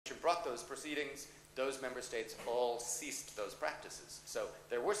Commission brought those proceedings, those member states all ceased those practices. So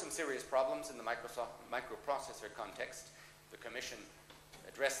there were some serious problems in the microprocessor context. The Commission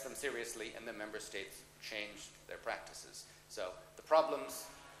addressed them seriously, and the member states changed their practices. So the problems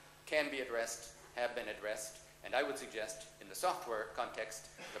can be addressed, have been addressed, and I would suggest in the software context,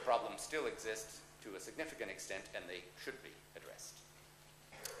 the problems still exist to a significant extent, and they should be addressed.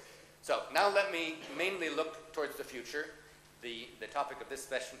 So now let me mainly look towards the future. The topic of this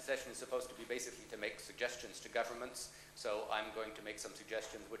session is supposed to be basically to make suggestions to governments. So I'm going to make some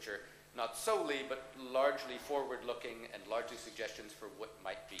suggestions which are not solely, but largely forward-looking and largely suggestions for what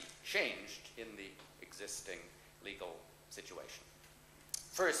might be changed in the existing legal situation.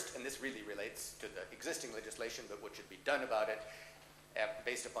 First, and this really relates to the existing legislation, but what should be done about it,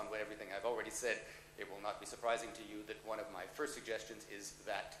 based upon everything I've already said, it will not be surprising to you that one of my first suggestions is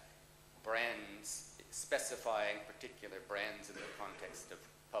that brands, specifying particular brands in the context of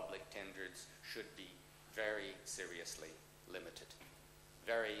public tenders, should be very seriously limited.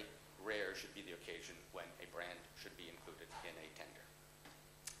 Very rare should be the occasion when a brand should be included in a tender.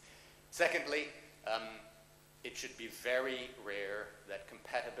 Secondly, it should be very rare that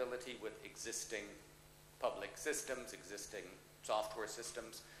compatibility with existing public systems, existing software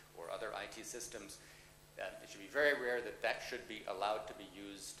systems, or other IT systems, it should be very rare that that should be allowed to be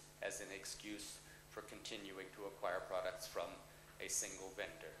used as an excuse for continuing to acquire products from a single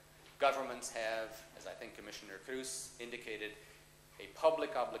vendor. Governments have, as I think Commissioner Cruz indicated, a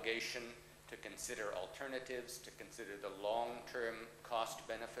public obligation to consider alternatives, to consider the long-term cost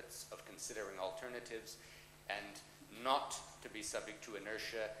benefits of considering alternatives, and not to be subject to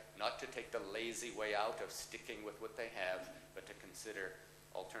inertia, not to take the lazy way out of sticking with what they have, but to consider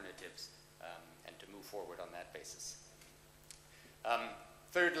alternatives and to move forward on that basis.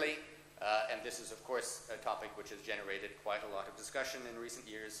 Thirdly, and this is of course a topic which has generated quite a lot of discussion in recent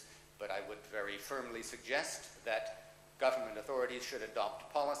years, but I would very firmly suggest that government authorities should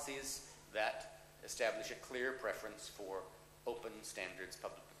adopt policies that establish a clear preference for open standards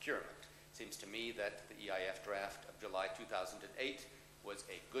public procurement. It seems to me that the EIF draft of July 2008 was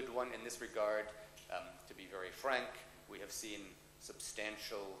a good one in this regard. To be very frank, we have seen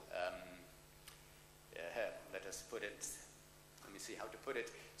substantial, let us put it, let me see how to put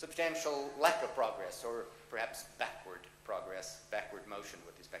it, substantial lack of progress, or perhaps backward progress, backward motion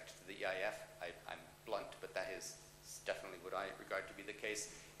with respect to the EIF. I'm blunt, but that is definitely what I regard to be the case,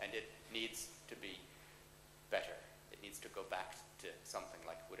 and it needs to be better. It needs to go back to something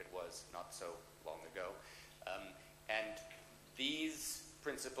like what it was not so long ago. And these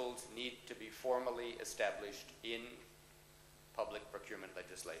principles need to be formally established in public procurement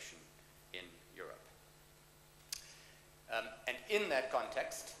legislation in Europe. And in that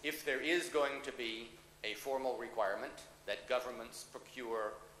context, if there is going to be a formal requirement that governments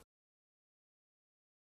procure